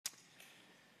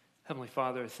Heavenly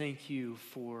Father, thank you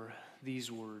for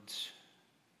these words.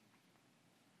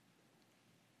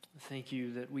 Thank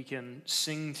you that we can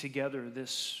sing together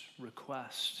this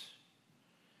request.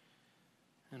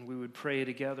 And we would pray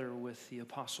together with the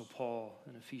Apostle Paul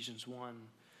in Ephesians 1,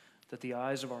 that the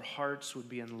eyes of our hearts would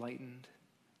be enlightened,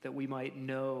 that we might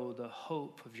know the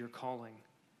hope of your calling,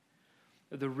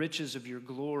 the riches of your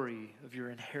glory, of your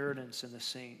inheritance in the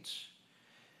saints,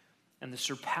 and the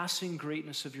surpassing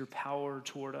greatness of your power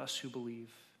toward us who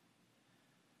believe.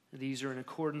 These are in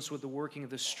accordance with the working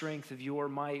of the strength of your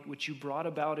might, which you brought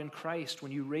about in Christ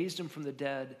when you raised him from the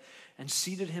dead and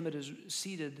seated him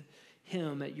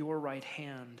at your right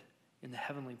hand in the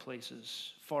heavenly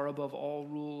places, far above all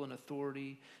rule and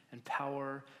authority and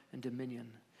power and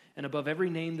dominion, and above every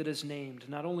name that is named,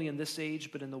 not only in this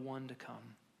age, but in the one to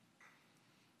come.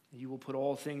 You will put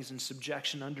all things in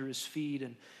subjection under his feet,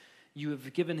 and you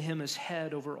have given him as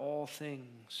head over all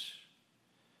things,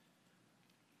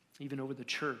 even over the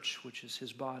church, which is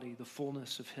his body, the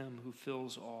fullness of him who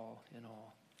fills all in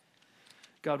all.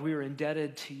 God, we are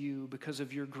indebted to you because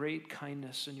of your great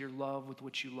kindness and your love with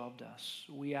which you loved us.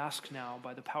 We ask now,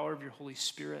 by the power of your Holy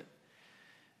Spirit,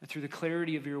 and through the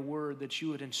clarity of your word, that you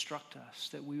would instruct us,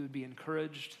 that we would be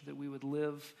encouraged, that we would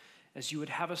live as you would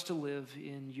have us to live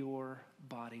in your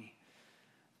body,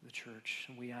 the church.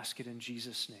 And we ask it in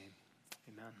Jesus' name.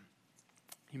 Amen.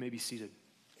 You may be seated.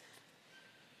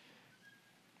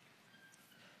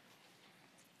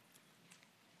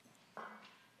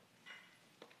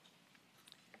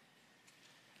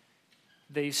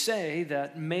 They say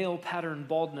that male pattern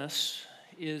baldness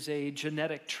is a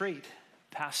genetic trait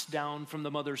passed down from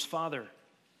the mother's father.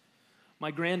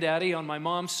 My granddaddy on my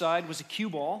mom's side was a cue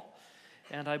ball,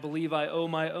 and I believe I owe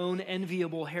my own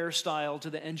enviable hairstyle to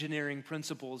the engineering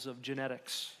principles of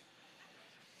genetics.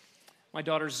 My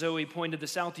daughter Zoe pointed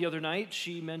this out the other night.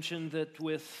 She mentioned that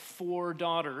with 4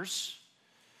 daughters,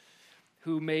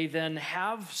 who may then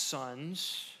have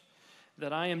sons,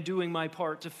 that I am doing my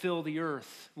part to fill the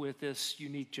earth with this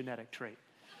unique genetic trait.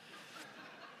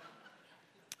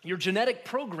 Your genetic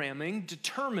programming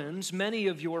determines many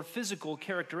of your physical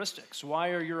characteristics.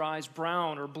 Why are your eyes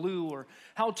brown or blue, or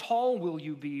how tall will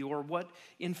you be, or what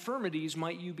infirmities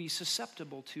might you be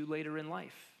susceptible to later in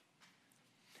life?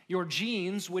 Your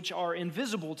genes, which are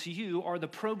invisible to you, are the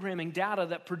programming data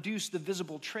that produce the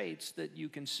visible traits that you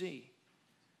can see.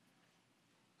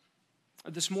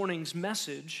 This morning's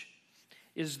message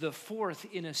is the 4th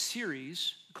in a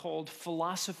series called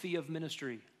Philosophy of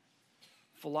Ministry.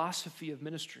 Philosophy of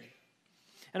Ministry.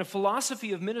 And a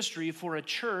philosophy of ministry for a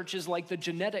church is like the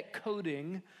genetic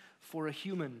coding for a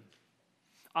human.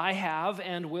 I have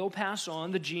and will pass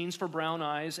on the genes for brown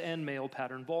eyes and male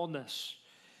pattern baldness.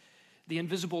 The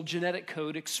invisible genetic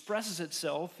code expresses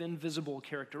itself in visible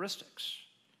characteristics.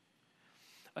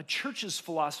 A church's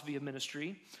philosophy of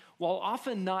ministry, while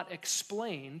often not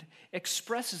explained,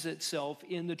 expresses itself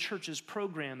in the church's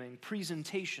programming,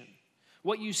 presentation,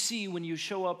 what you see when you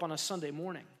show up on a Sunday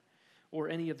morning or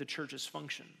any of the church's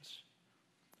functions.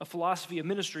 A philosophy of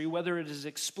ministry, whether it is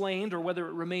explained or whether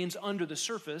it remains under the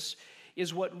surface,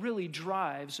 is what really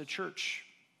drives a church.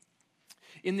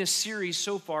 In this series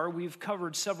so far, we've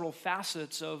covered several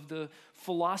facets of the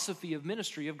philosophy of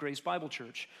ministry of Grace Bible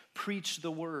Church. Preach the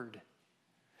word,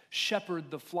 shepherd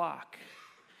the flock,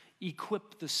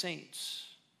 equip the saints,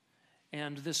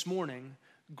 and this morning,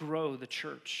 grow the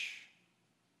church.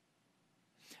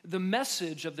 The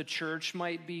message of the church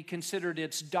might be considered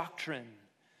its doctrine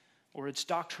or its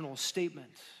doctrinal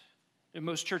statement. And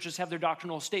most churches have their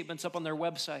doctrinal statements up on their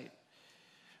website.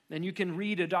 And you can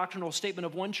read a doctrinal statement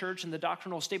of one church and the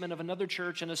doctrinal statement of another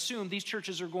church and assume these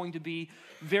churches are going to be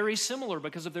very similar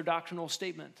because of their doctrinal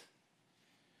statement.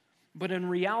 But in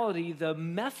reality, the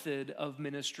method of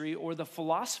ministry or the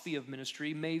philosophy of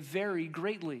ministry may vary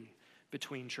greatly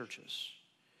between churches.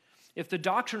 If the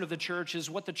doctrine of the church is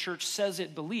what the church says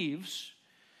it believes,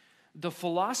 the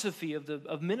philosophy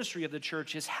of ministry of the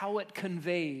church is how it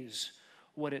conveys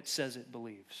what it says it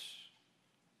believes.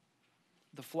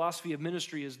 The philosophy of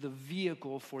ministry is the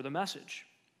vehicle for the message.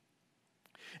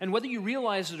 And whether you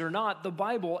realize it or not, the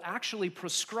Bible actually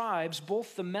prescribes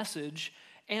both the message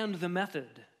and the method,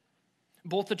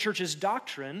 both the church's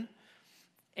doctrine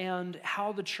and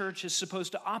how the church is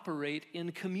supposed to operate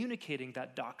in communicating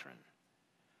that doctrine.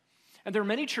 And there are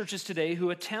many churches today who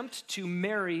attempt to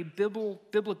marry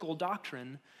biblical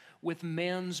doctrine with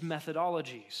man's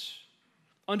methodologies,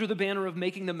 under the banner of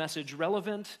making the message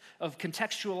relevant, of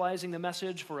contextualizing the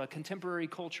message for a contemporary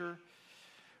culture,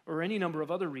 or any number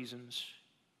of other reasons.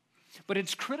 But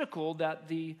it's critical that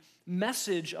the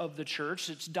message of the church,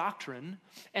 its doctrine,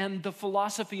 and the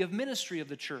philosophy of ministry of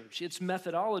the church, its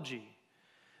methodology,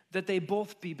 that they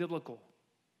both be biblical.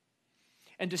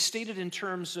 And to state it in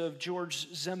terms of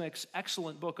George Zemek's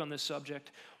excellent book on this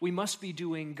subject, we must be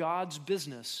doing God's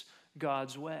business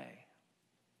God's way.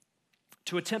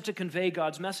 To attempt to convey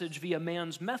God's message via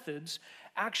man's methods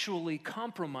actually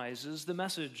compromises the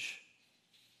message.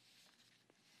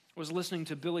 I was listening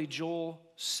to Billy Joel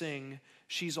sing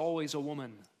 "She's Always a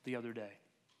Woman" the other day.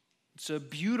 It's a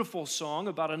beautiful song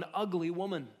about an ugly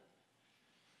woman.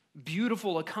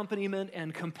 Beautiful accompaniment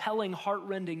and compelling,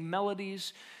 heart-rending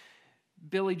melodies.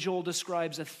 Billy Joel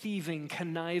describes a thieving,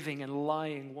 conniving, and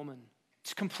lying woman.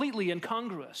 It's completely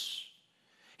incongruous.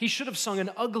 He should have sung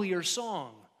an uglier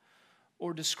song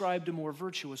or described a more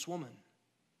virtuous woman.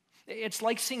 It's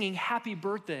like singing "Happy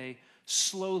Birthday"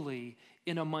 slowly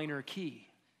in a minor key.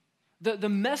 The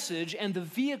message and the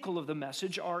vehicle of the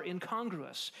message are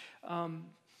incongruous.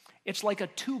 It's like a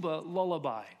tuba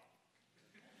lullaby.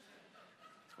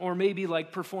 Or maybe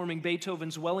like performing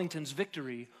Beethoven's Wellington's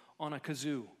Victory on a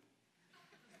kazoo.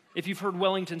 If you've heard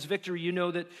Wellington's Victory, you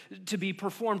know that to be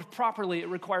performed properly, it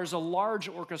requires a large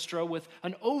orchestra with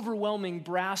an overwhelming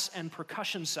brass and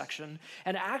percussion section.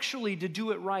 And actually, to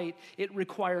do it right, it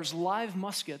requires live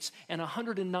muskets and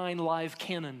 109 live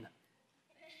cannon.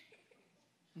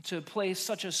 To play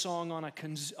such a song on a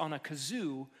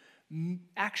kazoo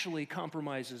actually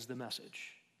compromises the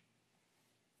message.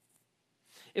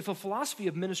 If a philosophy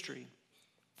of ministry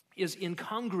is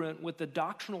incongruent with the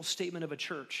doctrinal statement of a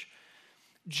church,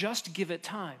 just give it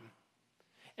time,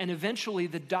 and eventually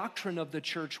the doctrine of the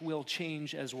church will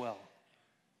change as well.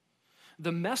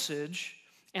 The message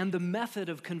and the method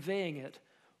of conveying it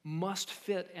must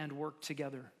fit and work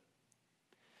together.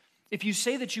 If you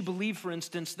say that you believe, for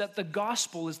instance, that the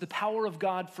gospel is the power of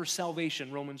God for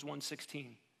salvation, Romans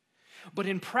 1:16, but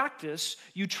in practice,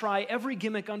 you try every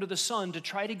gimmick under the sun to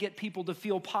try to get people to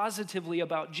feel positively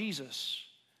about Jesus,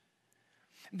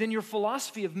 then your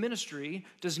philosophy of ministry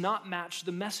does not match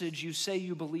the message you say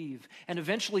you believe, and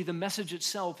eventually the message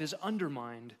itself is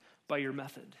undermined by your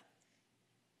method.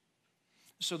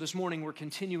 So this morning we're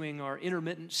continuing our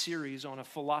intermittent series on a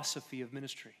philosophy of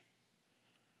ministry.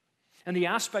 And the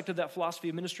aspect of that philosophy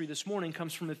of ministry this morning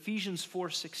comes from Ephesians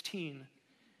 4:16.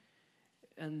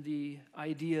 And the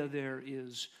idea there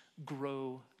is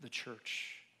grow the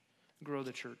church. Grow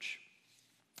the church.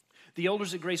 The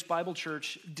elders at Grace Bible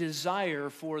Church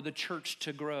desire for the church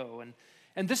to grow.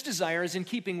 And this desire is in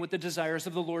keeping with the desires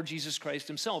of the Lord Jesus Christ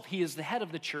himself. He is the head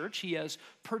of the church. He has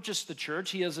purchased the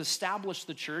church. He has established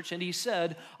the church. And he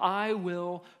said, "I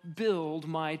will build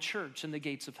my church, and the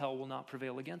gates of hell will not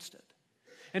prevail against it."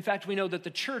 In fact, we know that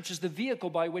the church is the vehicle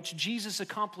by which Jesus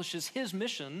accomplishes his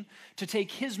mission to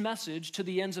take his message to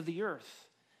the ends of the earth.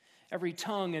 Every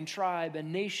tongue and tribe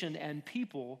and nation and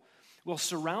people will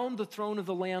surround the throne of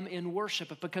the Lamb in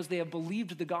worship because they have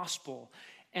believed the gospel.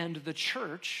 And the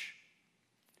church,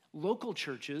 local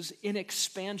churches in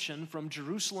expansion from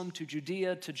Jerusalem to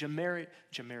Judea to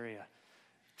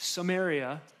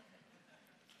Samaria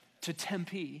to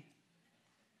Tempe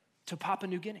to Papua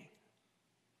New Guinea.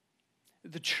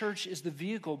 The church is the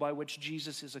vehicle by which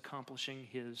Jesus is accomplishing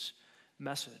his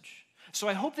message. So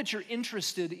I hope that you're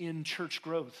interested in church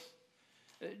growth.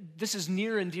 This is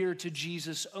near and dear to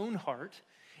Jesus' own heart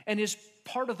and is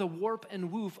part of the warp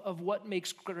and woof of what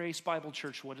makes Grace Bible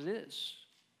Church what it is.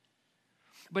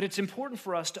 But it's important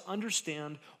for us to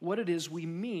understand what it is we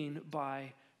mean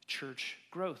by church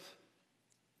growth.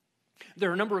 There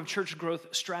are a number of church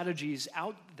growth strategies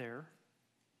out there,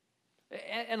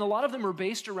 and a lot of them are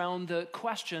based around the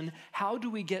question, how do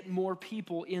we get more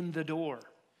people in the door?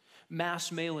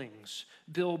 Mass mailings,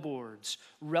 billboards,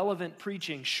 relevant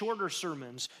preaching, shorter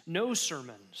sermons, no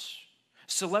sermons,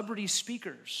 celebrity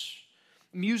speakers,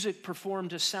 music performed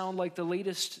to sound like the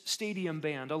latest stadium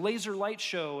band, a laser light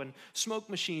show and smoke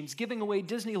machines, giving away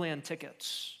Disneyland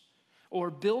tickets, or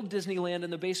build Disneyland in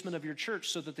the basement of your church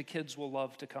so that the kids will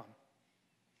love to come.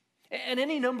 And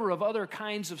any number of other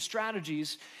kinds of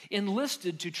strategies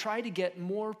enlisted to try to get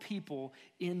more people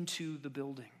into the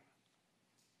building.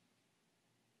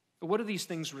 But what do these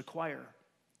things require?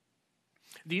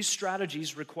 These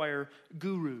strategies require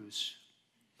gurus,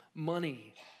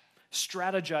 money,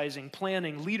 strategizing,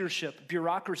 planning, leadership,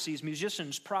 bureaucracies,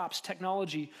 musicians, props,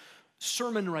 technology,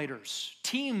 sermon writers,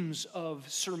 teams of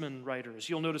sermon writers.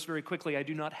 You'll notice very quickly I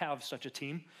do not have such a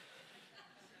team.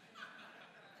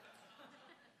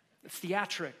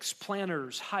 Theatrics,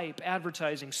 planners, hype,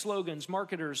 advertising, slogans,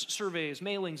 marketers, surveys,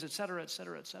 mailings, etc.,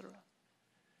 etc., etc.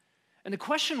 And the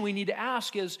question we need to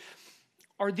ask is,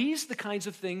 Are these the kinds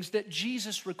of things that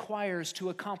Jesus requires to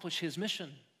accomplish his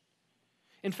mission?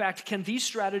 In fact, can these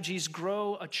strategies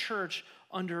grow a church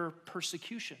under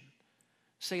persecution,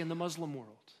 say in the Muslim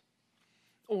world,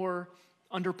 or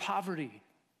under poverty,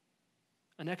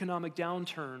 an economic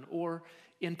downturn, or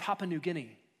in Papua New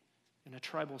Guinea in a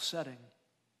tribal setting?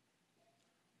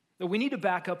 We need to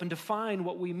back up and define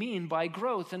what we mean by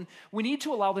growth, and we need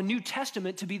to allow the New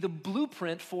Testament to be the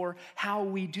blueprint for how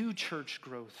we do church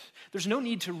growth. There's no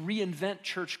need to reinvent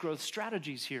church growth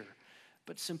strategies here,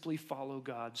 but simply follow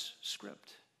God's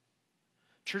script.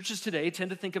 Churches today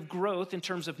tend to think of growth in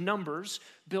terms of numbers,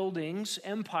 buildings,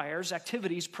 empires,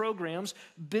 activities, programs,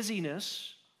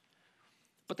 busyness.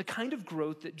 But the kind of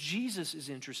growth that Jesus is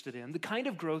interested in, the kind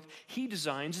of growth he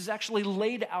designs, is actually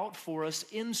laid out for us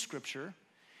in Scripture.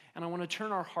 And I want to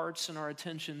turn our hearts and our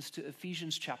attentions to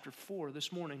Ephesians chapter 4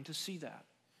 this morning to see that.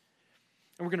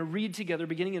 And we're going to read together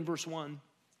beginning in verse 1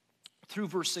 through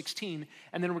verse 16,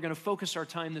 and then we're going to focus our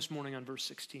time this morning on verse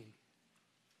 16.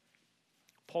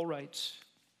 Paul writes,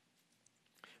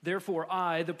 "Therefore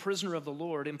I, the prisoner of the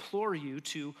Lord, implore you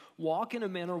to walk in a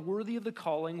manner worthy of the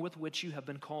calling with which you have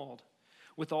been called,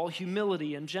 with all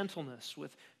humility and gentleness,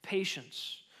 with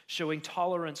patience, showing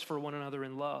tolerance for one another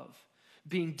in love,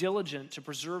 being diligent to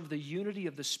preserve the unity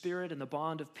of the Spirit and the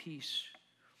bond of peace.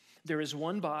 There is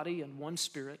one body and one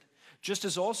Spirit, just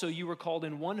as also you were called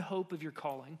in one hope of your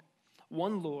calling,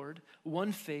 one Lord,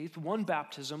 one faith, one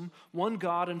baptism, one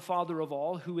God and Father of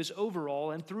all, who is over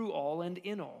all and through all and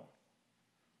in all.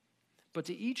 But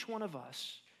to each one of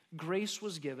us, grace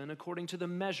was given according to the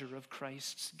measure of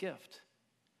Christ's gift.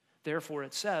 Therefore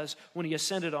it says, when he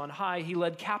ascended on high, he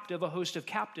led captive a host of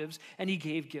captives, and he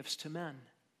gave gifts to men."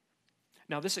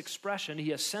 Now this expression,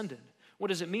 he ascended, what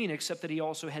does it mean except that he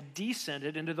also had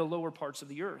descended into the lower parts of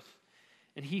the earth?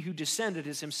 And he who descended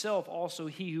is himself also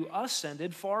he who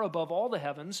ascended far above all the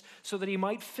heavens, so that he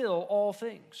might fill all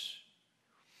things.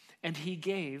 And he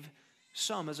gave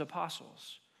some as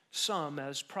apostles, some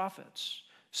as prophets,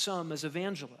 some as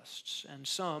evangelists, and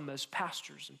some as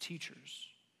pastors and teachers,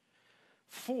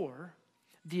 for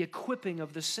the equipping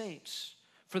of the saints,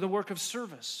 for the work of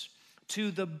service, to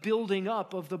the building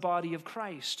up of the body of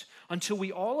Christ, until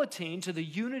we all attain to the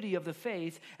unity of the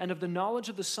faith and of the knowledge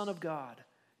of the Son of God,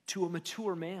 to a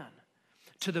mature man,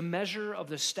 to the measure of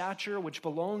the stature which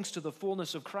belongs to the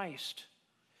fullness of Christ.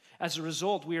 As a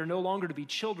result, we are no longer to be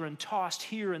children, tossed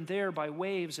here and there by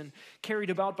waves and carried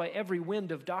about by every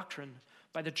wind of doctrine,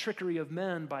 by the trickery of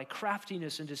men, by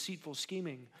craftiness and deceitful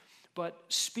scheming. But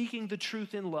speaking the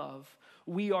truth in love,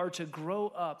 we are to grow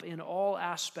up in all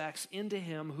aspects into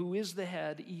him who is the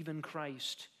head, even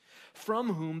Christ,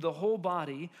 from whom the whole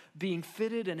body, being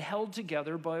fitted and held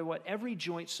together by what every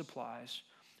joint supplies,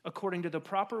 according to the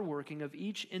proper working of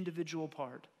each individual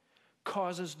part,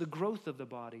 causes the growth of the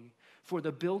body for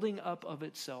the building up of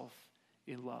itself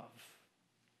in love.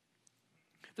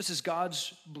 This is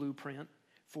God's blueprint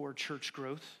for church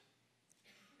growth.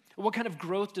 What kind of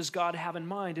growth does God have in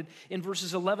mind? And in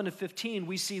verses 11 to 15,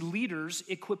 we see leaders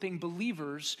equipping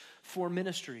believers for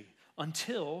ministry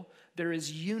until there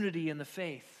is unity in the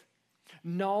faith,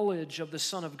 knowledge of the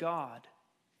Son of God,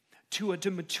 to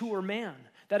a mature man.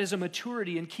 That is a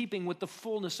maturity in keeping with the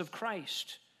fullness of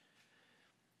Christ.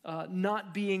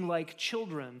 Not being like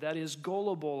children, that is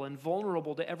gullible and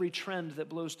vulnerable to every trend that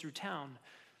blows through town,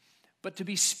 but to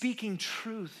be speaking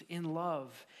truth in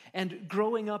love and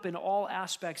growing up in all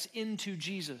aspects into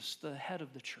Jesus, the head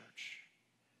of the church.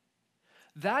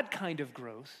 That kind of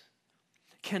growth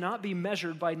cannot be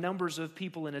measured by numbers of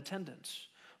people in attendance,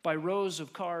 by rows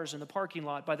of cars in the parking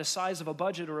lot, by the size of a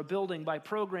budget or a building, by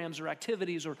programs or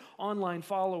activities or online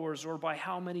followers, or by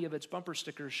how many of its bumper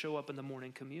stickers show up in the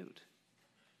morning commute.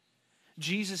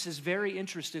 Jesus is very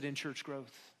interested in church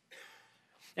growth.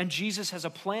 And Jesus has a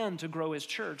plan to grow his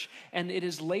church, and it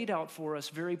is laid out for us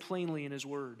very plainly in his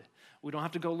word. We don't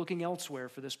have to go looking elsewhere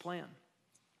for this plan.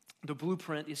 The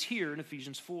blueprint is here in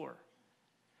Ephesians 4.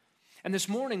 And this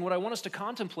morning, what I want us to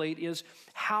contemplate is,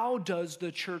 how does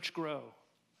the church grow?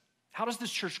 How does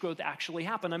this church growth actually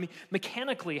happen? I mean,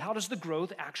 mechanically, how does the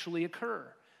growth actually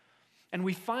occur? And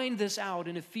we find this out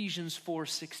in Ephesians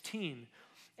 4:16.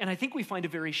 And I think we find a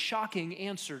very shocking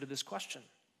answer to this question.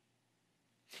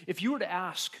 If you were to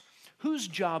ask, whose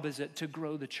job is it to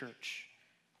grow the church?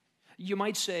 You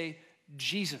might say,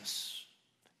 Jesus,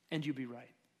 and you'd be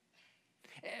right.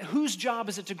 Whose job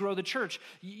is it to grow the church?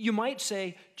 You might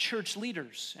say church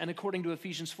leaders, and according to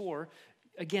Ephesians 4,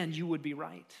 again, you would be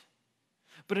right.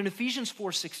 But in Ephesians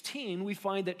 4:16, we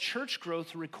find that church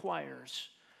growth requires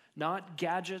not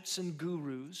gadgets and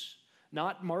gurus,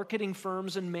 not marketing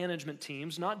firms and management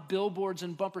teams, not billboards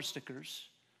and bumper stickers,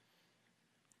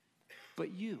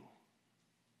 but you.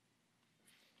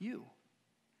 You.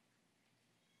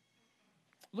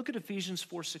 Look at Ephesians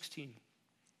 4:16.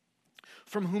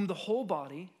 From whom the whole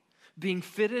body, being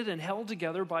fitted and held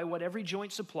together by what every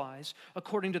joint supplies,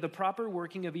 according to the proper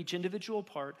working of each individual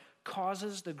part,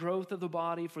 causes the growth of the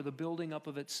body for the building up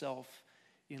of itself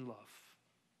in love.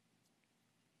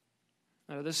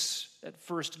 Now, this, at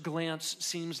first glance,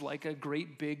 seems like a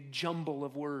great big jumble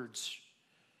of words.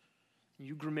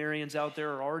 You grammarians out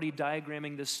there are already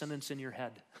diagramming this sentence in your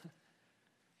head.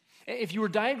 If you were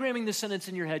diagramming this sentence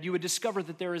in your head, you would discover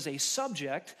that there is a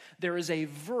subject, there is a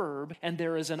verb, and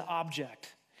there is an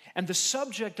object. And the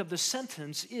subject of the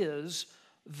sentence is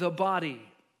the body,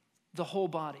 the whole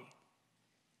body.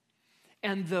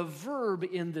 And the verb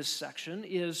in this section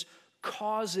is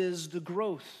causes the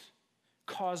growth,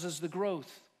 causes the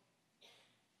growth.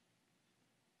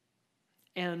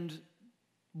 And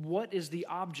what is the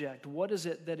object? What is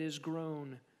it that is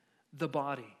grown? The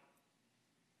body.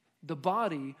 The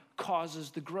body causes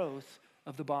the growth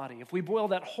of the body. If we boil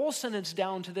that whole sentence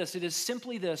down to this, it is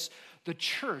simply this: the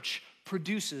church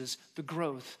produces the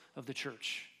growth of the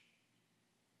church.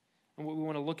 And what we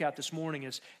want to look at this morning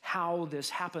is how this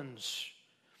happens.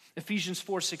 Ephesians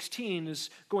 4:16 is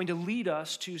going to lead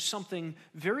us to something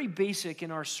very basic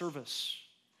in our service.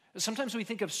 Sometimes we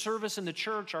think of service in the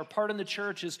church, our part in the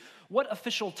church is, what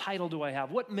official title do I have?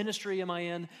 What ministry am I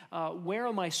in? Where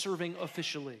am I serving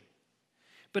officially?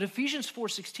 But Ephesians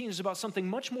 4:16 is about something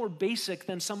much more basic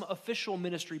than some official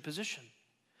ministry position.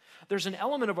 There's an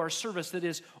element of our service that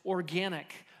is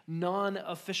organic,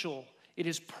 non-official. It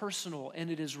is personal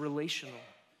and it is relational.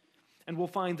 And we'll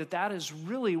find that that is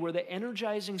really where the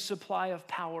energizing supply of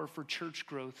power for church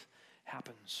growth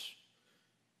happens.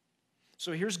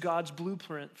 So here's God's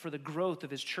blueprint for the growth of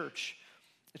his church.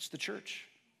 It's the church.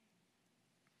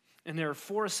 And there are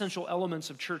four essential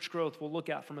elements of church growth we'll look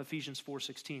at from Ephesians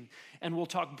 4:16. And we'll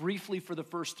talk briefly for the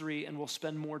first three, and we'll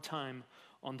spend more time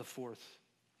on the fourth.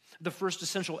 The first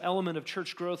essential element of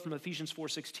church growth from Ephesians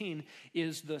 4:16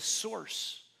 is the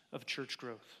source of church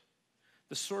growth.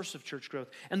 The source of church growth.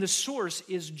 And the source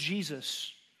is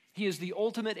Jesus. He is the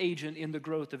ultimate agent in the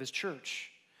growth of his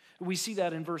church. We see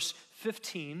that in verse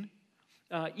 15,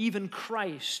 even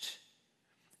Christ.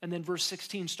 And then verse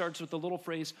 16 starts with the little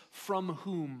phrase, from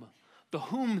whom. The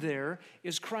whom there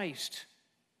is Christ.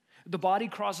 The body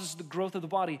causes the growth of the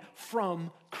body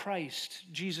from Christ.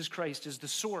 Jesus Christ is the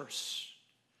source.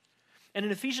 And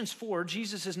in Ephesians 4,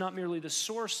 Jesus is not merely the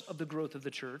source of the growth of the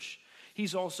church,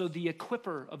 he's also the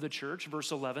equipper of the church.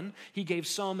 Verse 11, he gave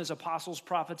some as apostles,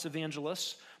 prophets,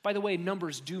 evangelists. By the way,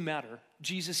 numbers do matter.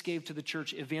 Jesus gave to the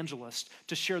church evangelists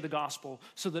to share the gospel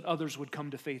so that others would come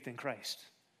to faith in Christ.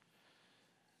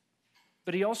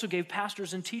 But he also gave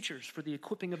pastors and teachers for the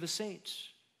equipping of the saints.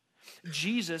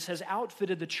 Jesus has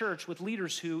outfitted the church with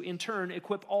leaders who, in turn,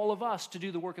 equip all of us to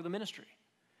do the work of the ministry.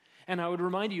 And I would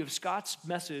remind you of Scott's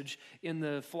message in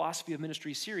the Philosophy of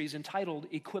Ministry series entitled,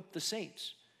 Equip the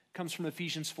Saints. It comes from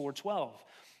Ephesians 4:12.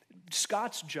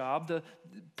 Scott's job, the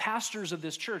pastors of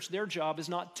this church, their job is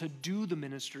not to do the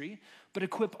ministry, but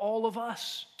equip all of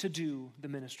us to do the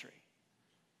ministry.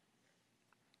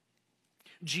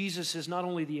 Jesus is not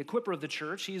only the equipper of the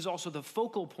church, he is also the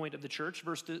focal point of the church,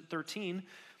 verse 13,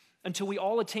 until we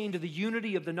all attain to the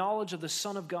unity of the knowledge of the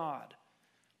Son of God.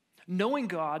 Knowing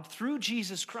God through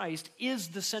Jesus Christ is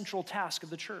the central task of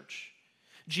the church.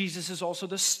 Jesus is also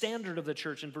the standard of the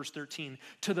church in verse 13,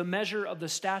 to the measure of the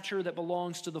stature that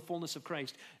belongs to the fullness of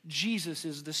Christ. Jesus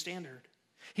is the standard.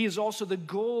 He is also the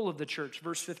goal of the church,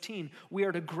 verse 15. We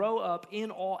are to grow up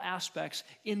in all aspects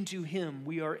into him.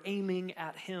 We are aiming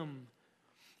at him.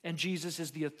 And Jesus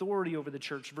is the authority over the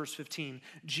church, verse 15.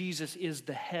 Jesus is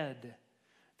the head.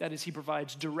 That is, he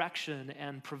provides direction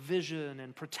and provision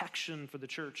and protection for the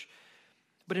church.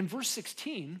 But in verse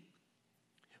 16,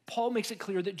 Paul makes it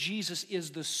clear that Jesus is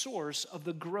the source of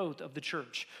the growth of the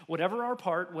church. Whatever our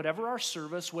part, whatever our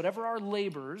service, whatever our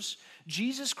labors,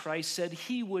 Jesus Christ said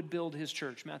he would build his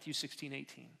church, Matthew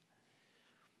 16:18.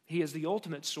 He is the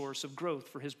ultimate source of growth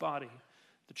for his body,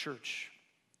 the church.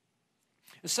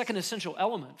 The second essential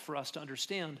element for us to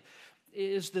understand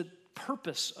is the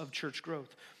purpose of church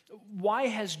growth. Why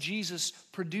has Jesus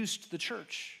produced the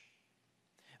church?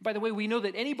 By the way, we know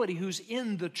that anybody who's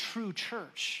in the true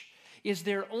church is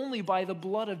there only by the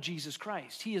blood of Jesus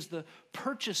Christ. He is the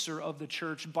purchaser of the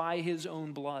church by his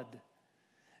own blood.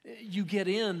 You get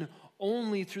in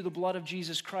only through the blood of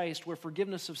Jesus Christ, where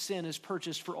forgiveness of sin is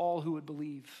purchased for all who would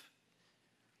believe.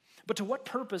 But to what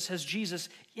purpose has Jesus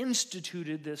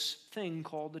instituted this thing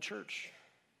called the church?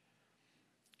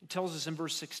 It tells us in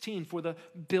verse 16, for the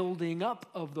building up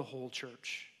of the whole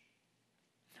church.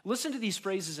 Listen to these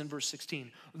phrases in verse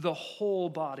 16. The whole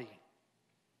body.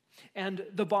 And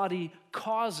the body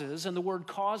causes, and the word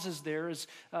causes there is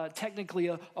technically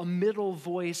a middle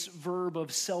voice verb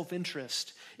of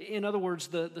self-interest. In other words,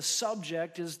 the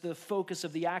subject is the focus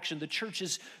of the action. The church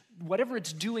is, whatever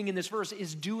it's doing in this verse,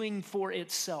 is doing for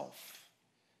itself.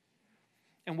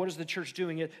 And what is the church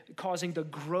doing? It causing the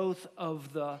growth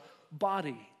of the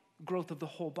body, growth of the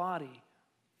whole body.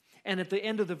 And at the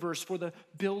end of the verse, for the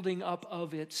building up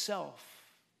of itself.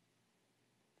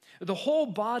 The whole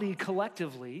body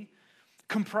collectively,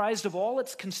 comprised of all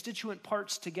its constituent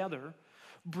parts together,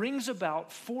 brings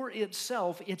about for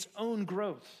itself its own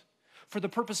growth for the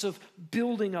purpose of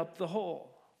building up the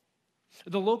whole.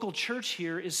 The local church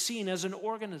here is seen as an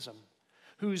organism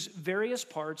whose various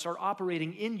parts are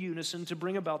operating in unison to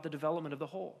bring about the development of the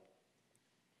whole.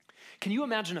 Can you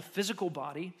imagine a physical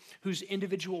body whose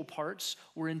individual parts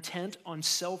were intent on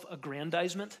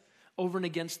self-aggrandizement over and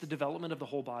against the development of the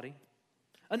whole body?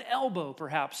 An elbow,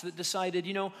 perhaps, that decided,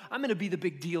 I'm going to be the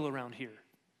big deal around here.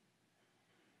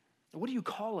 What do you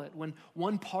call it when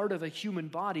one part of a human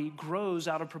body grows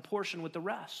out of proportion with the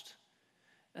rest?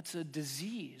 That's a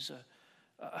disease,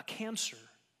 a cancer.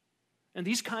 And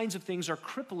these kinds of things are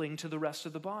crippling to the rest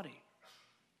of the body.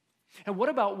 And what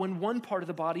about when one part of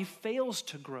the body fails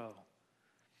to grow?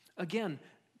 Again,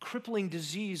 crippling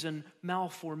disease and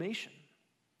malformation.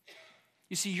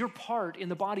 You see, your part in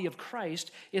the body of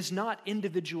Christ is not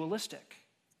individualistic.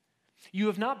 You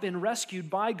have not been rescued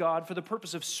by God for the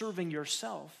purpose of serving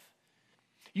yourself.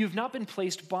 You have not been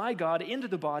placed by God into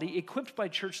the body, equipped by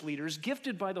church leaders,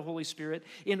 gifted by the Holy Spirit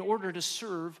in order to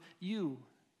serve you.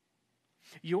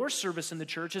 Your service in the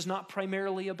church is not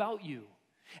primarily about you.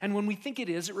 And when we think it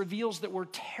is, it reveals that we're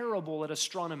terrible at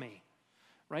astronomy,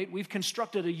 right? We've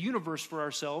constructed a universe for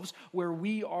ourselves where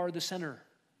we are the center.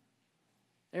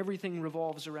 Everything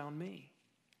revolves around me.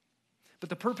 But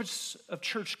the purpose of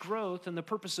church growth and the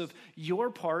purpose of your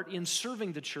part in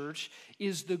serving the church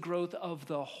is the growth of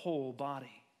the whole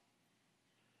body.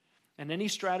 And any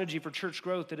strategy for church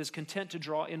growth that is content to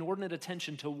draw inordinate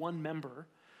attention to one member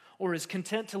or is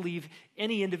content to leave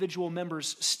any individual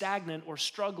members stagnant or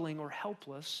struggling or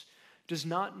helpless does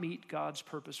not meet God's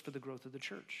purpose for the growth of the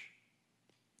church.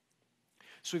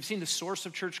 So we've seen the source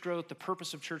of church growth, the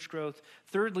purpose of church growth.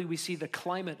 Thirdly, we see the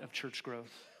climate of church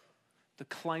growth. The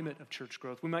climate of church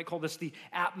growth. We might call this the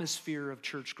atmosphere of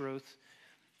church growth,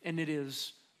 and it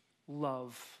is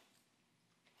love.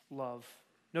 Love.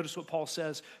 Notice what Paul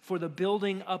says, for the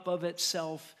building up of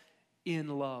itself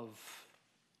in love.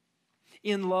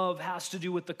 In love has to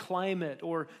do with the climate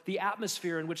or the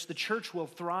atmosphere in which the church will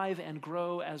thrive and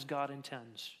grow as God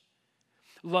intends.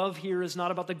 Love here is not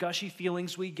about the gushy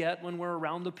feelings we get when we're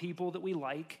around the people that we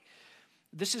like.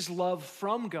 This is love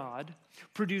from God,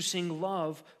 producing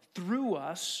love through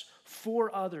us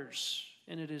for others,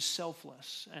 and it is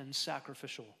selfless and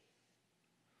sacrificial.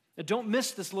 Now, don't miss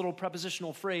this little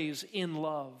prepositional phrase, in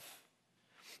love.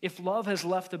 If love has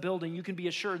left the building, you can be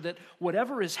assured that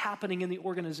whatever is happening in the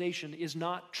organization is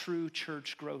not true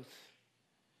church growth.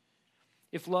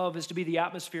 If love is to be the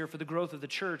atmosphere for the growth of the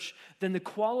church, then the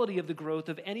quality of the growth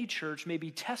of any church may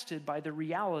be tested by the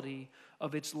reality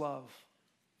of its love.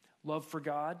 Love for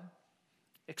God,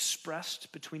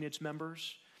 expressed between its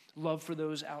members, love for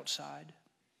those outside.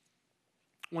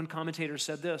 One commentator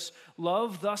said this,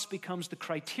 love thus becomes the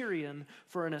criterion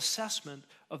for an assessment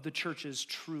of the church's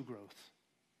true growth.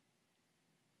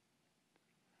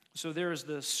 So there is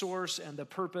the source and the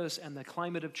purpose and the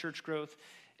climate of church growth.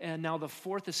 And now the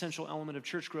fourth essential element of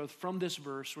church growth from this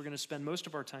verse, we're going to spend most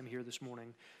of our time here this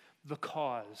morning, the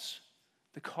cause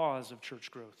of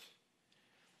church growth.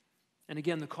 And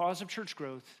again, the cause of church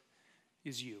growth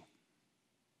is you.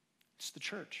 It's the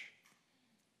church.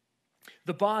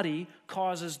 The body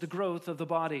causes the growth of the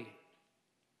body.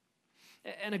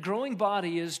 And a growing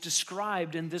body is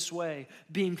described in this way,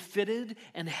 being fitted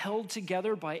and held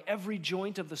together by every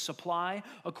joint of the supply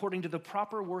according to the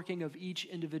proper working of each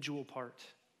individual part.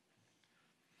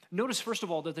 Notice, first of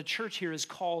all, that the church here is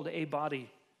called a body.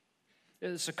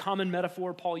 It's a common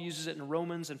metaphor. Paul uses it in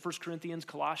Romans and 1 Corinthians,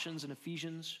 Colossians, and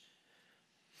Ephesians.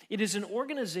 It is an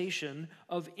organization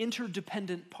of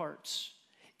interdependent parts,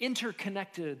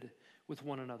 interconnected with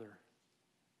one another.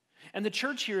 And the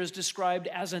church here is described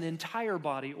as an entire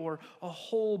body or a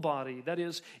whole body. That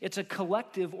is, it's a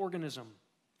collective organism.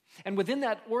 And within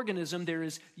that organism, there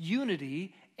is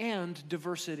unity and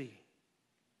diversity.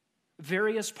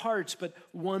 Various parts, but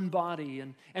one body.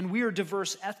 And we are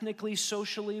diverse ethnically,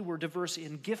 socially. We're diverse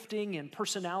in gifting, in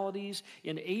personalities,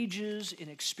 in ages, in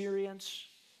experience.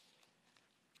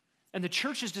 And the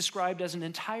church is described as an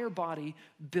entire body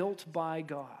built by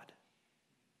God.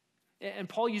 And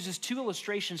Paul uses two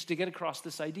illustrations to get across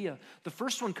this idea. The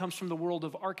first one comes from the world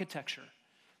of architecture.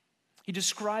 He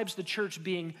describes the church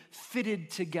being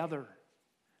fitted together.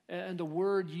 And the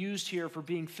word used here for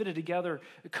being fitted together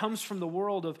comes from the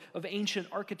world of ancient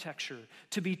architecture,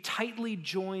 to be tightly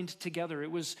joined together.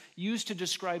 It was used to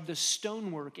describe the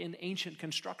stonework in ancient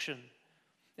construction.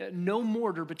 No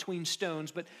mortar between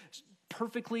stones, but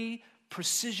perfectly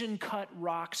precision-cut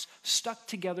rocks stuck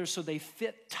together so they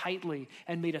fit tightly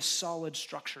and made a solid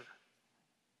structure.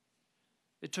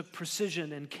 It took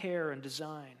precision and care and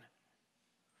design.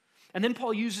 And then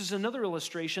Paul uses another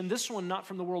illustration, this one not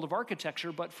from the world of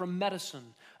architecture, but from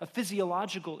medicine, a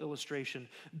physiological illustration,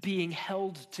 being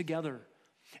held together.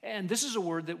 And this is a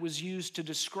word that was used to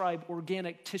describe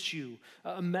organic tissue,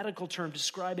 a medical term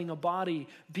describing a body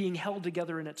being held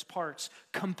together in its parts,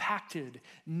 compacted,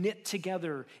 knit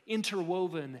together,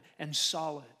 interwoven, and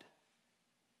solid.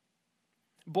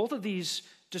 Both of these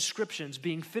descriptions,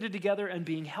 being fitted together and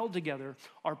being held together,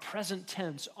 are present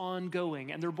tense,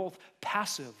 ongoing, and they're both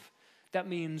passive. That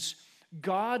means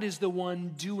God is the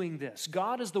one doing this.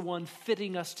 God is the one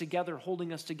fitting us together,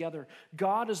 holding us together.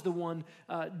 God is the one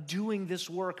doing this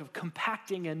work of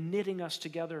compacting and knitting us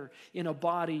together in a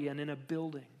body and in a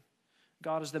building.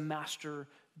 God is the master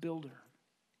builder.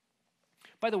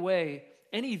 By the way,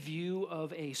 any view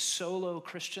of a solo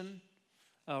Christian,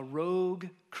 a rogue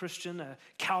Christian, a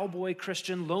cowboy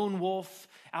Christian, lone wolf,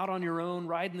 out on your own,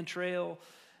 riding the trail,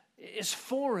 is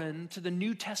foreign to the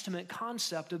New Testament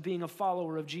concept of being a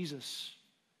follower of Jesus.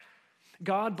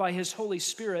 God, by his Holy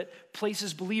Spirit,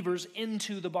 places believers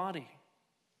into the body.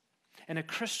 And a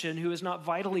Christian who is not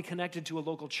vitally connected to a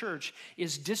local church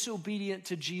is disobedient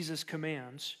to Jesus'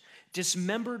 commands,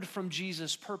 dismembered from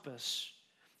Jesus' purpose,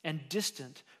 and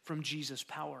distant from Jesus'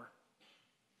 power.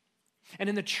 And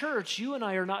in the church, you and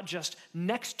I are not just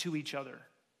next to each other.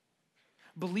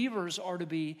 Believers are to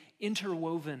be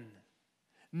interwoven,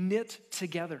 knit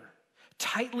together,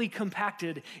 tightly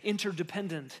compacted,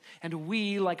 interdependent, and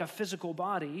we, like a physical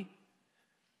body,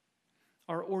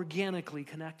 are organically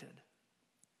connected.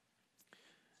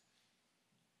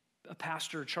 A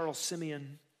pastor, Charles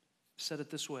Simeon, said it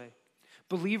this way: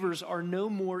 believers are no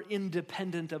more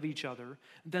independent of each other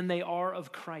than they are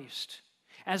of Christ.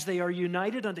 As they are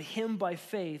united unto him by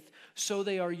faith, so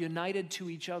they are united to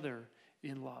each other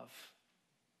in love.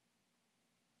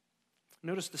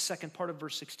 Notice the second part of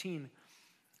verse 16.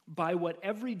 By what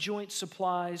every joint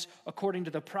supplies, according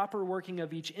to the proper working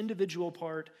of each individual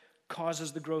part,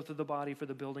 causes the growth of the body for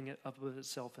the building up of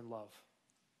itself in love.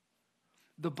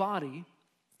 The body,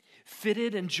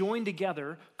 fitted and joined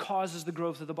together, causes the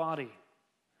growth of the body.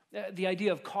 The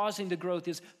idea of causing the growth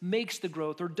is makes the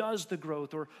growth, or does the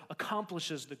growth, or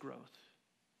accomplishes the growth.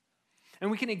 And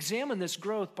we can examine this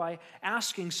growth by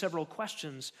asking several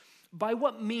questions. By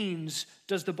what means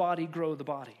does the body grow the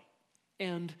body?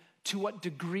 And to what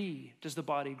degree does the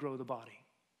body grow the body?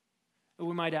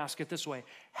 We might ask it this way: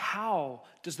 how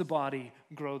does the body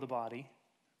grow the body?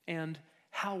 And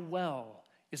how well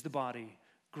is the body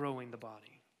growing the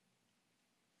body?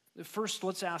 First,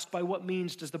 let's ask, by what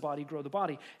means does the body grow the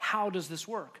body? How does this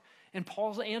work? And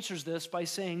Paul answers this by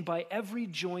saying, by every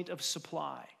joint of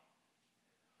supply.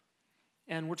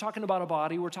 And we're talking about a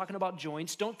body, we're talking about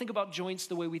joints. Don't think about joints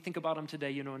the way we think about them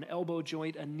today, an elbow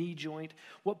joint, a knee joint.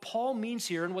 What Paul means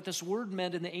here, and what this word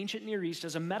meant in the ancient Near East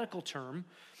as a medical term,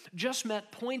 just meant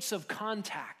points of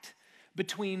contact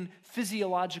between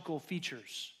physiological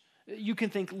features. You can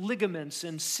think ligaments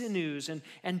and sinews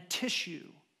and tissue.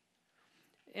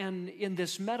 And in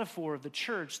this metaphor of the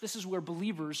church, this is where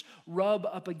believers rub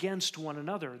up against one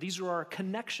another. These are our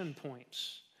connection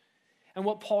points. And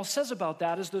what Paul says about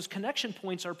that is those connection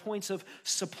points are points of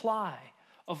supply,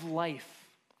 of life,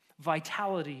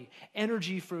 vitality,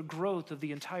 energy for growth of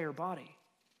the entire body.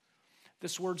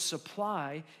 This word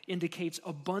supply indicates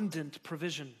abundant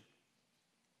provision.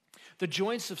 The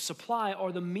joints of supply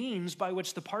are the means by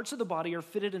which the parts of the body are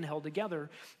fitted and held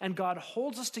together, and God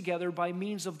holds us together by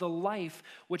means of the life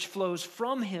which flows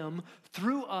from him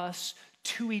through us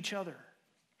to each other.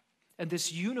 And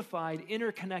this unified,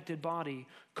 interconnected body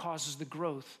causes the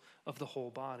growth of the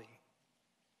whole body.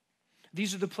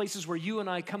 These are the places where you and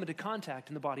I come into contact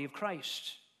in the body of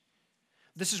Christ.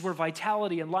 This is where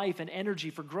vitality and life and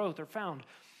energy for growth are found.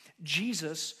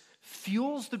 Jesus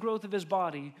fuels the growth of his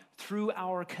body through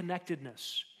our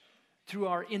connectedness, through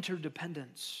our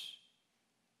interdependence.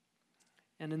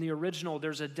 And in the original,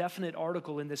 there's a definite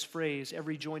article in this phrase,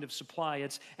 every joint of supply.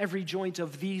 It's every joint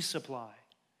of the supply.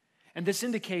 And this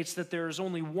indicates that there is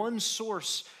only one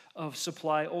source of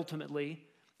supply ultimately,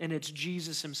 and it's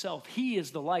Jesus himself. He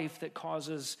is the life that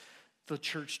causes the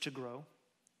church to grow.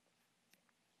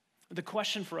 The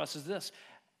question for us is this: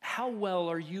 how well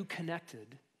are you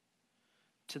connected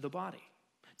to the body,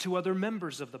 to other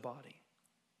members of the body?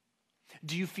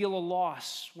 Do you feel a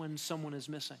loss when someone is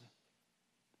missing?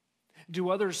 Do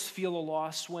others feel a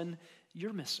loss when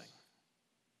you're missing?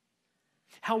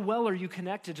 How well are you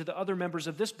connected to the other members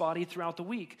of this body throughout the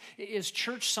week? Is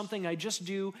church something I just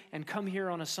do and come here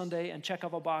on a Sunday and check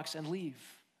off a box and leave?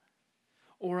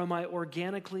 Or am I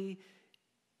organically,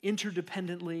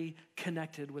 interdependently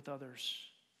connected with others?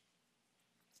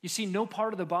 You see, no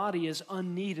part of the body is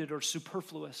unneeded or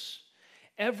superfluous.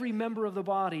 Every member of the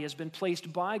body has been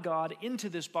placed by God into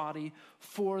this body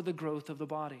for the growth of the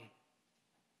body.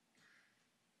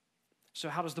 So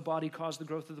how does the body cause the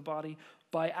growth of the body?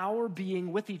 By our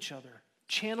being with each other,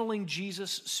 channeling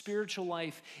Jesus' spiritual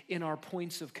life in our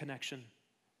points of connection.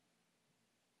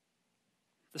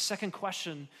 The second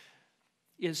question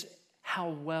is, how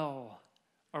well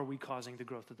are we causing the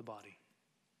growth of the body?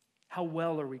 How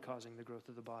well are we causing the growth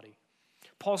of the body?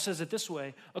 Paul says it this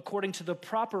way: according to the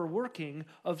proper working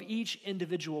of each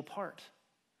individual part.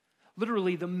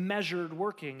 Literally, the measured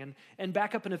working. And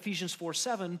back up in Ephesians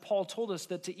 4:7, Paul told us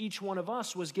that to each one of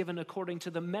us was given according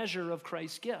to the measure of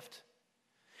Christ's gift.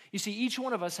 You see, each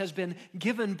one of us has been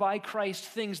given by Christ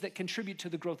things that contribute to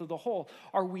the growth of the whole.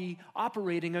 Are we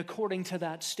operating according to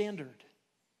that standard?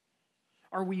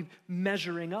 Are we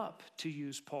measuring up, to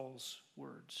use Paul's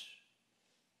words?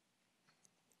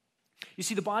 You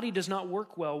see, the body does not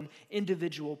work well when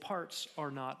individual parts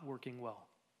are not working well.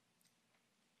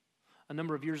 A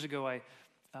number of years ago, I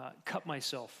cut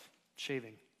myself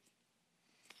shaving.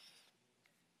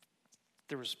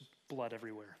 There was blood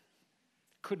everywhere.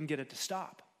 Couldn't get it to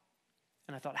stop.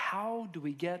 And I thought, how do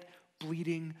we get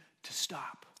bleeding to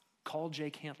stop? Call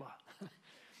Jake Hantla.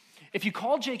 If you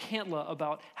call Jake Hantla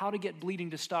about how to get bleeding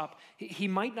to stop, he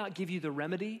might not give you the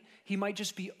remedy. He might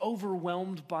just be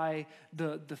overwhelmed by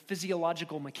the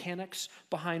physiological mechanics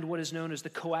behind what is known as the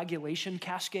coagulation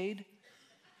cascade.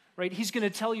 Right? He's going to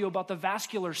tell you about the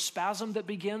vascular spasm that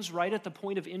begins right at the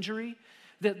point of injury,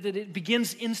 that it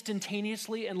begins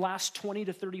instantaneously and lasts 20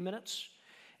 to 30 minutes.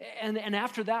 And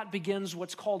after that begins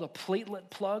what's called a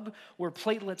platelet plug, where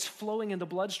platelets flowing in the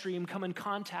bloodstream come in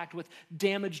contact with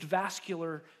damaged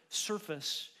vascular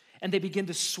surface, and they begin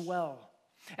to swell.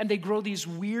 And they grow these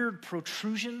weird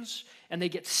protrusions, and they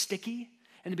get sticky,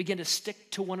 and they begin to stick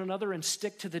to one another and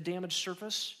stick to the damaged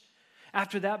surface.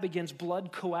 After that begins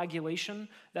blood coagulation,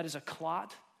 that is a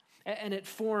clot, and it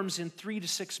forms in 3 to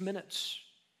 6 minutes.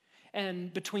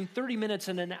 And between 30 minutes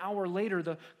and an hour later,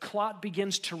 the clot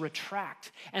begins to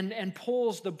retract and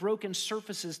pulls the broken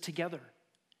surfaces together.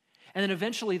 And then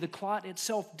eventually the clot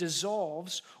itself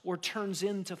dissolves or turns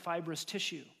into fibrous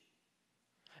tissue.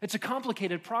 It's a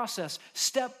complicated process,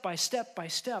 step by step by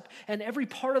step, and every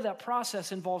part of that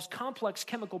process involves complex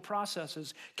chemical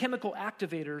processes, chemical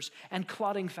activators, and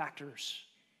clotting factors.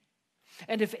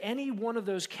 And if any one of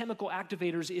those chemical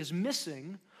activators is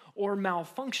missing or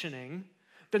malfunctioning,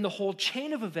 then the whole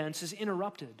chain of events is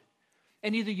interrupted.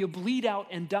 And either you bleed out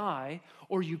and die,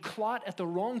 or you clot at the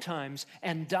wrong times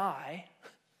and die.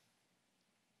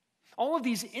 All of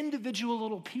these individual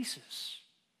little pieces,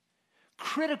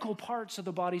 critical parts of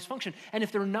the body's function. And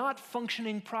if they're not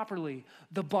functioning properly,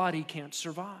 the body can't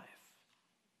survive.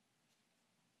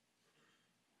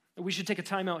 We should take a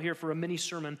time out here for a mini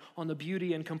sermon on the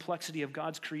beauty and complexity of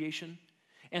God's creation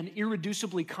and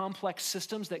irreducibly complex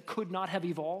systems that could not have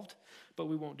evolved, but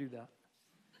we won't do that.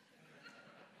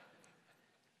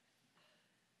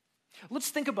 Let's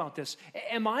think about this.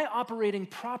 Am I operating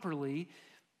properly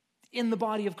in the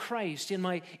body of Christ, in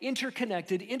my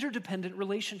interconnected, interdependent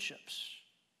relationships?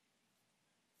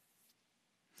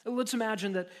 Let's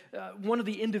imagine that one of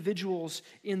the individuals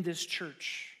in this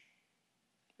church,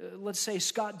 let's say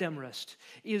Scott Demarest,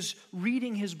 is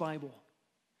reading his Bible,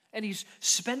 and he's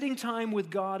spending time with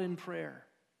God in prayer,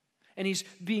 and he's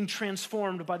being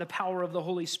transformed by the power of the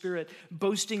Holy Spirit,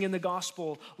 boasting in the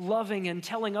gospel, loving and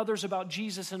telling others about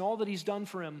Jesus and all that he's done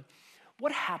for him.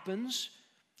 What happens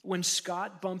when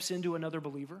Scott bumps into another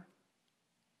believer?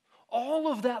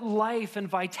 All of that life and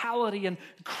vitality and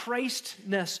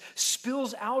Christness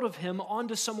spills out of him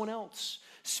onto someone else.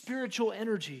 Spiritual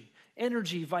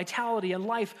energy, vitality, and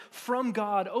life from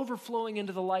God overflowing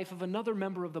into the life of another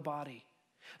member of the body.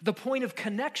 The point of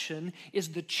connection is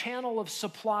the channel of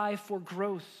supply for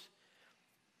growth,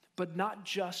 but not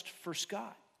just for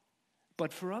Scott,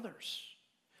 but for others,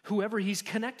 whoever he's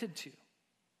connected to.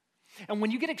 And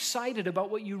when you get excited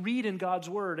about what you read in God's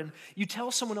word and you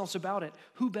tell someone else about it,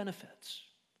 who benefits?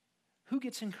 Who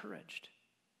gets encouraged?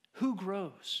 Who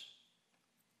grows?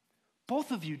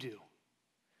 Both of you do.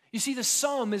 You see, the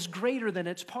sum is greater than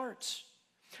its parts.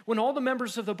 When all the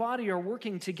members of the body are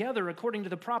working together according to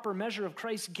the proper measure of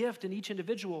Christ's gift in each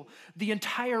individual, the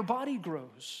entire body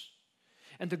grows.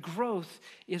 And the growth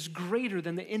is greater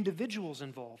than the individuals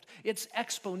involved. It's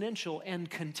exponential and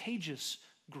contagious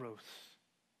growth.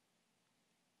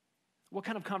 What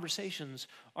kind of conversations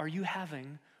are you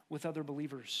having with other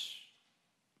believers?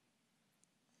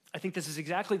 I think this is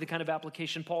exactly the kind of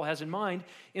application Paul has in mind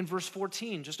in verse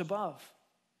 14, just above.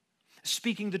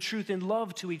 Speaking the truth in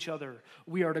love to each other,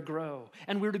 we are to grow.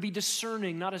 And we're to be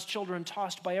discerning, not as children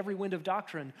tossed by every wind of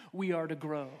doctrine, we are to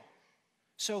grow.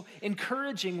 So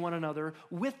encouraging one another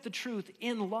with the truth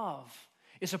in love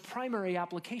is a primary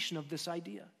application of this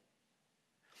idea.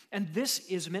 And this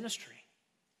is ministry.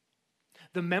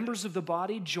 The members of the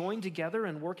body join together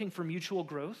and working for mutual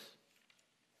growth.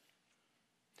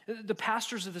 The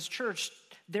pastors of this church,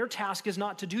 their task is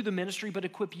not to do the ministry, but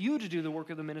equip you to do the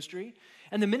work of the ministry.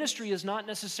 And the ministry is not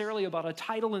necessarily about a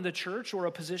title in the church or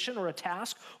a position or a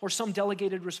task or some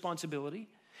delegated responsibility.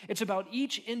 It's about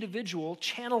each individual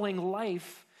channeling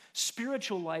life,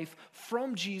 spiritual life,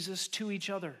 from Jesus to each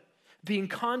other, being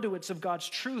conduits of God's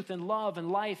truth and love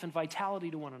and life and vitality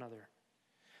to one another,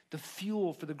 the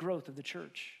fuel for the growth of the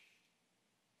church.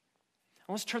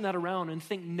 Now let's turn that around and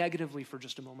think negatively for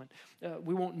just a moment.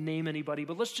 We won't name anybody,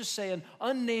 but let's just say an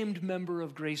unnamed member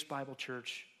of Grace Bible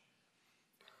Church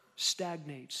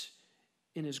stagnates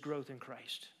in his growth in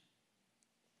Christ.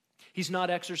 He's not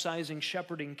exercising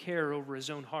shepherding care over his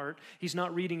own heart. He's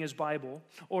not reading his Bible,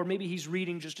 or maybe he's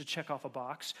reading just to check off a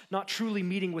box, not truly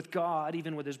meeting with God,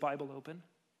 even with his Bible open.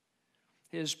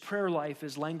 His prayer life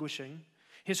is languishing.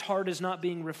 His heart is not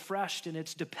being refreshed in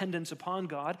its dependence upon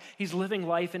God. He's living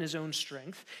life in his own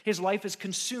strength. His life is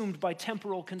consumed by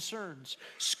temporal concerns,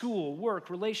 school, work,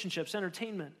 relationships,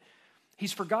 entertainment.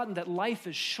 He's forgotten that life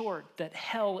is short, that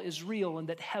hell is real, and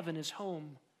that heaven is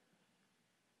home.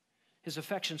 His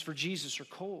affections for Jesus are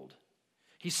cold.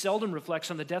 He seldom reflects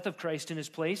on the death of Christ in his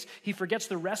place. He forgets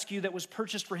the rescue that was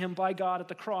purchased for him by God at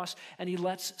the cross, and he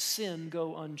lets sin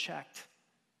go unchecked.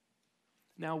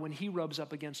 Now, when he rubs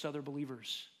up against other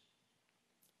believers,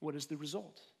 what is the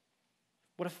result?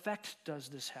 What effect does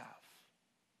this have?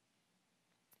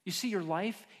 You see, your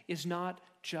life is not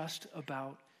just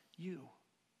about you.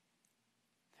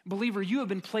 Believer, you have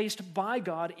been placed by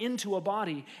God into a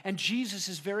body, and Jesus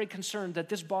is very concerned that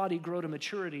this body grow to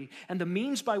maturity, and the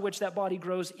means by which that body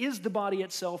grows is the body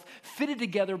itself, fitted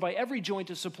together by every joint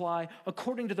to supply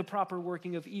according to the proper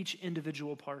working of each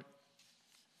individual part.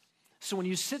 So when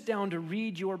you sit down to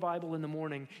read your Bible in the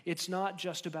morning, it's not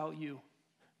just about you.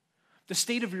 The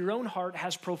state of your own heart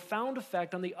has profound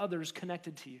effect on the others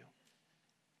connected to you.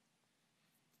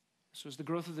 So is the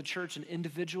growth of the church an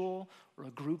individual or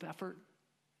a group effort?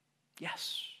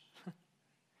 Yes.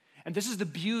 And this is the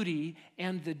beauty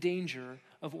and the danger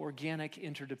of organic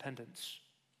interdependence.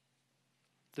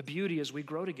 The beauty is we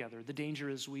grow together. The danger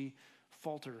is we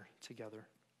falter together.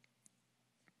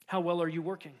 How well are you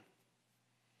working?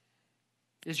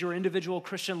 Is your individual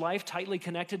Christian life tightly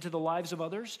connected to the lives of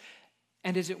others?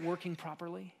 And is it working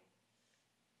properly?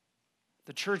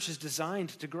 The church is designed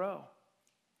to grow.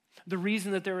 The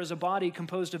reason that there is a body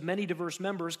composed of many diverse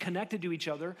members connected to each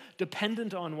other,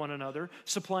 dependent on one another,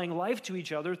 supplying life to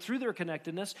each other through their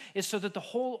connectedness, is so that the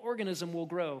whole organism will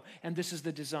grow, and this is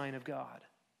the design of God.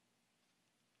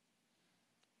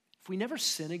 If we never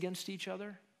sin against each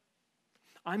other,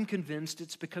 I'm convinced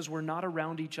it's because we're not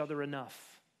around each other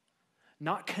enough,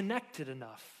 not connected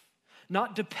enough,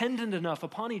 not dependent enough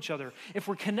upon each other. If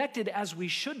we're connected as we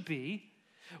should be,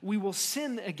 we will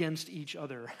sin against each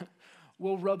other.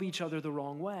 We'll rub each other the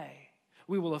wrong way.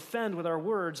 We will offend with our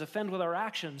words, offend with our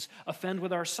actions, offend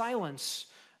with our silence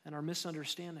and our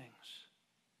misunderstandings.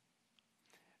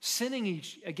 Sinning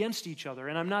against each other,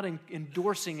 and I'm not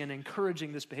endorsing and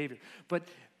encouraging this behavior, but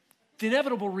the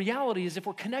inevitable reality is if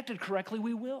we're connected correctly,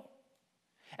 we will.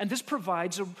 And this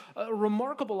provides a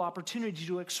remarkable opportunity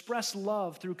to express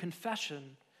love through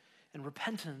confession and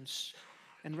repentance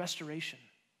and restoration.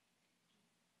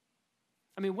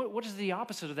 I mean, what is the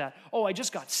opposite of that? Oh, I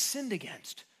just got sinned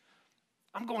against.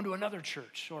 I'm going to another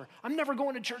church, or I'm never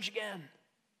going to church again.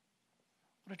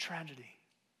 What a tragedy.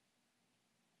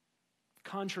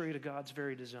 Contrary to God's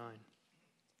very design.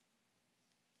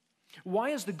 Why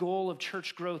is the goal of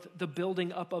church growth the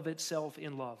building up of itself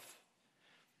in love?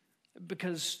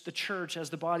 Because the church, as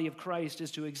the body of Christ,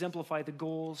 is to exemplify the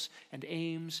goals and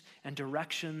aims and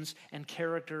directions and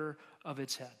character of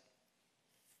its head.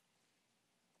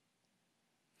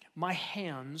 My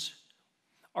hands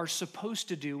are supposed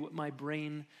to do what my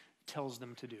brain tells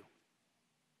them to do.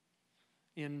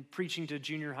 In preaching to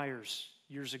junior hires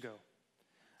years ago,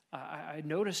 I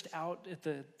noticed out at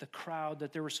the crowd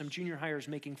that there were some junior hires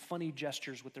making funny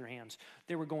gestures with their hands.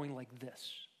 They were going like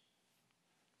this.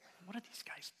 What are these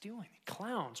guys doing?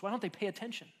 Clowns. Why don't they pay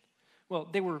attention? Well,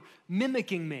 they were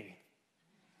mimicking me.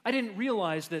 I didn't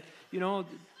realize that,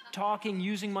 talking,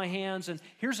 using my hands, and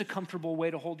here's a comfortable way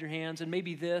to hold your hands, and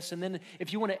maybe this, and then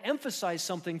if you want to emphasize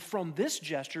something from this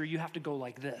gesture, you have to go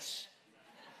like this.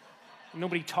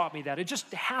 Nobody taught me that. It just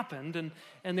happened,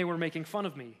 and they were making fun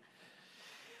of me.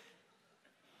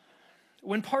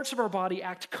 When parts of our body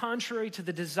act contrary to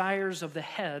the desires of the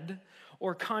head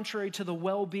or contrary to the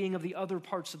well-being of the other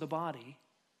parts of the body,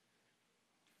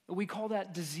 we call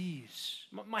that disease.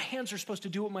 My hands are supposed to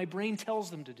do what my brain tells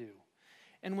them to do.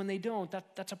 And when they don't,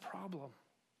 that's a problem.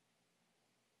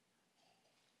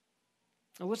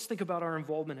 Now let's think about our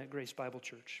involvement at Grace Bible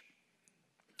Church.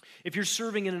 If you're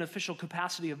serving in an official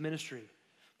capacity of ministry,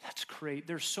 that's great.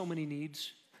 There's so many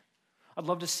needs. I'd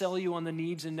love to sell you on the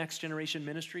needs in next generation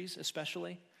ministries,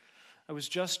 especially. I was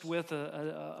just with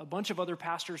a bunch of other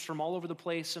pastors from all over the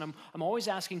place, and I'm always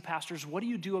asking pastors, what do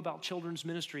you do about children's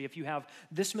ministry if you have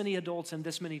this many adults and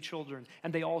this many children?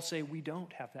 And they all say, we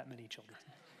don't have that many children.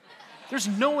 There's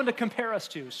no one to compare us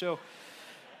to, so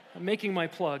I'm making my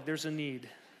plug. There's a need.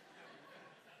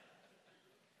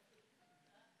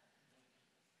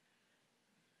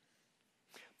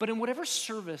 But in whatever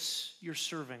service you're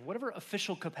serving, whatever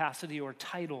official capacity or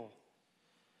title,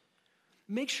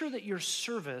 make sure that your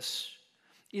service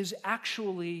is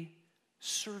actually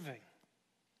serving.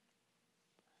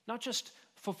 Not just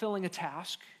fulfilling a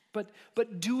task, but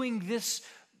doing this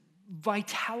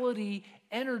vitality,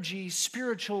 energy,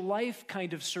 spiritual life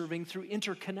kind of serving through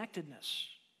interconnectedness.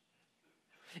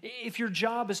 If your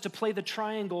job is to play the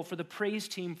triangle for the praise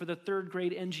team for the 3rd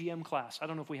grade NGM class, I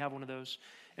don't know if we have one of those,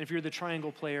 and if you're the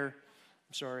triangle player,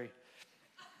 I'm sorry.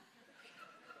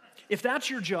 If that's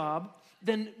your job,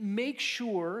 then make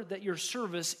sure that your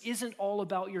service isn't all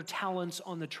about your talents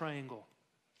on the triangle,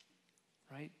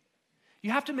 right?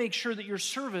 You have to make sure that your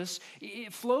service,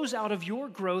 it flows out of your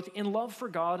growth in love for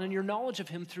God and your knowledge of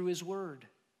Him through His Word.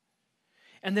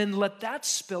 And then let that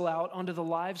spill out onto the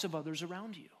lives of others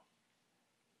around you.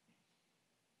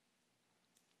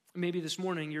 Maybe this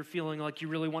morning you're feeling like you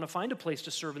really want to find a place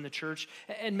to serve in the church,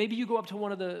 and maybe you go up to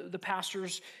one of the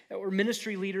pastors or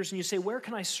ministry leaders and you say, where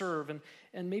can I serve?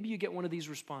 And maybe you get one of these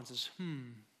responses,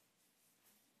 I'm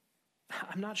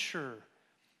not sure.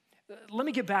 Let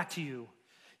me get back to you.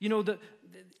 The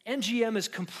NGM is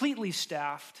completely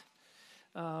staffed.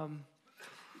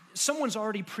 Someone's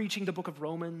already preaching the book of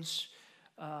Romans.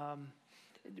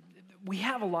 We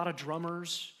have a lot of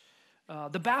drummers.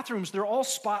 The bathrooms, they're all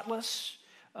spotless.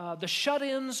 The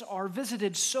shut-ins are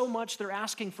visited so much they're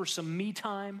asking for some me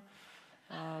time.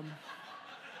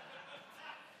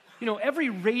 Every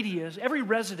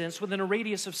residence within a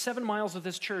radius of 7 miles of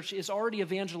this church is already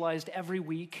evangelized every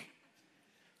week.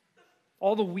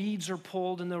 All the weeds are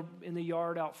pulled in the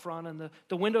yard out front, and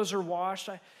the windows are washed.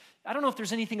 I don't know if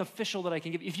there's anything official that I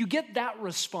can give you. If you get that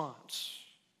response,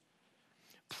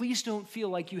 please don't feel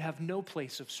like you have no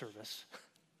place of service.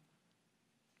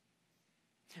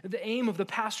 The aim of the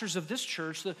pastors of this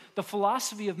church, the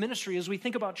philosophy of ministry as we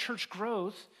think about church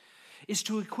growth, is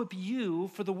to equip you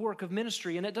for the work of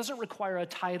ministry. And it doesn't require a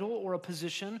title or a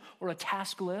position or a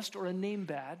task list or a name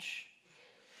badge.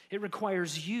 It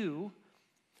requires you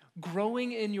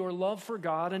growing in your love for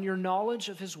God and your knowledge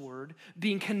of His Word,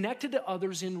 being connected to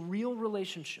others in real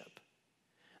relationship.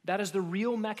 That is the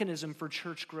real mechanism for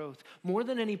church growth, more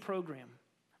than any program,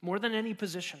 more than any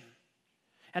position.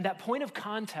 And that point of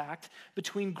contact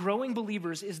between growing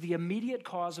believers is the immediate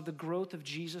cause of the growth of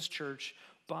Jesus' church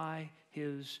by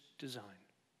His design.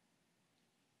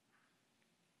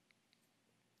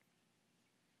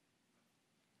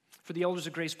 For the elders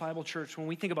of Grace Bible Church, when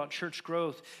we think about church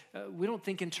growth, we don't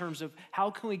think in terms of how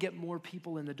can we get more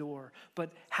people in the door,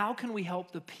 but how can we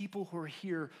help the people who are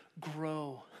here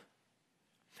grow?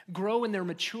 Grow in their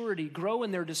maturity, grow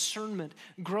in their discernment,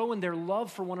 grow in their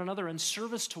love for one another and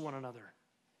service to one another.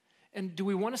 And do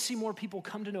we want to see more people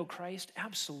come to know Christ?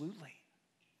 Absolutely.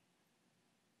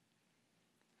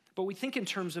 But we think in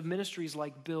terms of ministries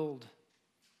like Build,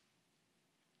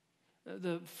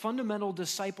 the fundamental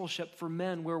discipleship for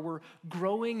men where we're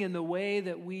growing in the way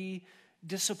that we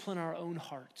discipline our own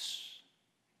hearts.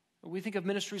 We think of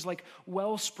ministries like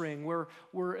Wellspring, where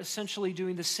we're essentially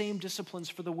doing the same disciplines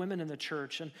for the women in the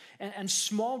church, and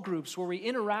small groups where we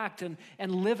interact and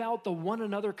live out the one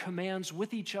another commands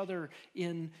with each other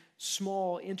in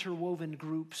small interwoven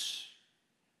groups.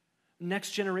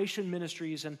 Next generation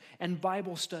ministries and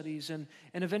Bible studies and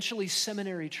eventually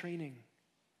seminary training.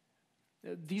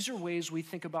 These are ways we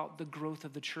think about the growth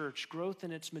of the church, growth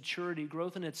in its maturity,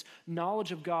 growth in its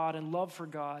knowledge of God and love for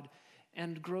God,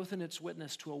 and growth in its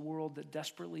witness to a world that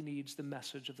desperately needs the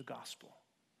message of the gospel.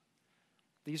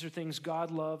 These are things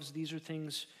God loves. These are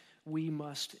things we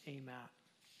must aim at.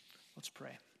 Let's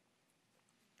pray.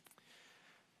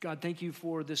 God, thank you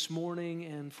for this morning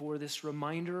and for this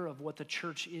reminder of what the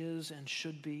church is and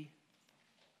should be.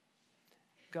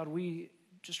 God, we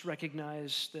just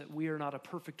recognize that we are not a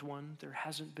perfect one. There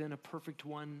hasn't been a perfect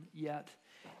one yet,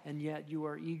 and yet you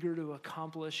are eager to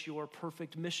accomplish your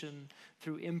perfect mission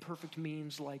through imperfect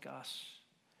means like us.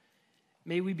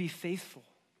 May we be faithful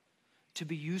to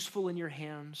be useful in your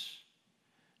hands,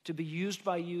 to be used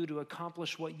by you to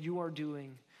accomplish what you are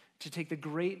doing, to take the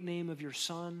great name of your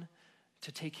Son,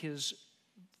 to take his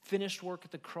finished work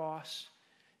at the cross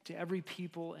to every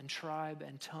people and tribe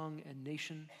and tongue and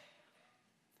nation,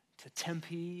 to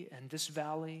Tempe and this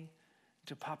valley,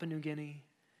 to Papua New Guinea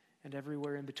and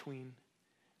everywhere in between.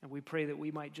 And we pray that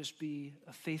we might just be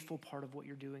a faithful part of what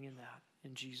you're doing in that.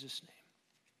 In Jesus'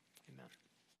 name, amen.